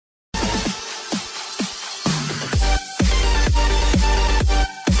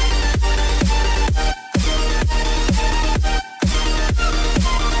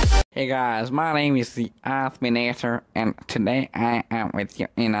Hey guys, my name is the Adminator, and today I am with you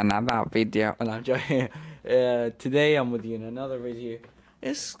in another video. And I'm joking. Today I'm with you in another video.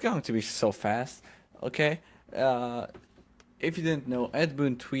 It's going to be so fast, okay? If you didn't know, Ed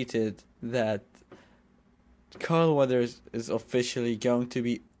Boon tweeted that Carl Weathers is officially going to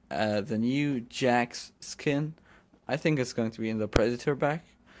be the new Jax skin. I think it's going to be in the Predator back,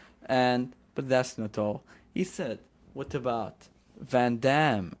 but that's not all. He said, "What about Van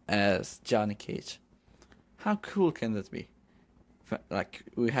Damme as Johnny Cage? How cool can that be? Like,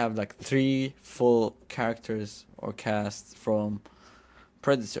 we have like 3 full characters or casts from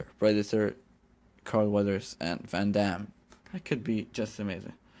Predator, Carl Weathers, and Van Damme. That could be just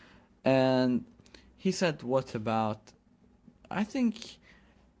amazing." And he said, "What about?" I think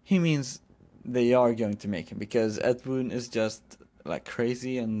he means they are going to make him, because Ed Boon is just like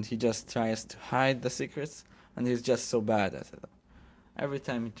crazy and he just tries to hide the secrets, and he's just so bad at it. Every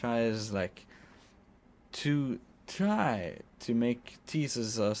time he tries to make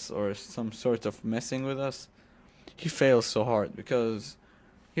teases us or some sort of messing with us, he fails so hard because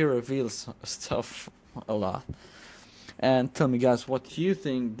he reveals stuff a lot. And tell me guys what you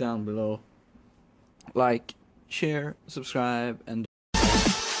think down below. Like, share, subscribe, and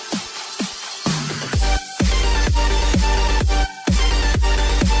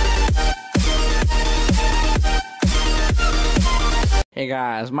hey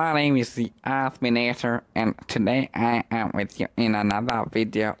guys, my name is the Adminator, and today I am with you in another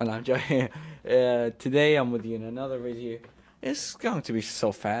video. And I'm joking. Today I'm with you in another video. It's going to be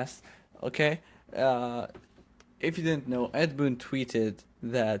so fast, okay? If you didn't know, Ed Boon tweeted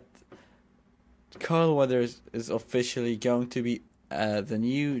that Carl Weathers is officially going to be the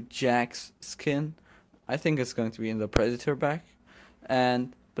new Jax skin. I think it's going to be in the Predator back,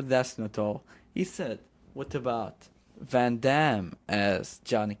 but that's not all. He said, "What about Van Damme as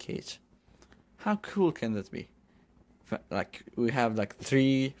Johnny Cage? How cool can that be? Like, we have like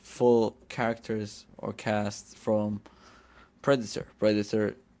 3 full characters or casts from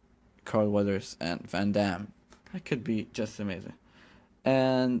Predator, Carl Weathers, and Van Damme. That could be just amazing."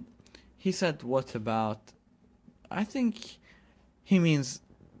 And he said, "What about?" I think he means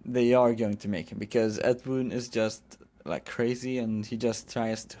they are going to make him, because Ed Boon is just like crazy and he just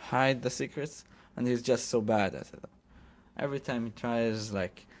tries to hide the secrets, and he's just so bad at it. Every time he tries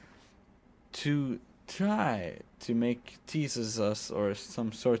to make teases us or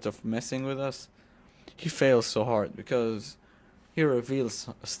some sort of messing with us, he fails so hard because he reveals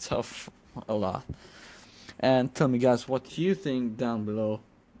stuff a lot. And tell me guys what you think down below.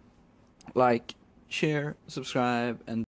 Like, share, subscribe, and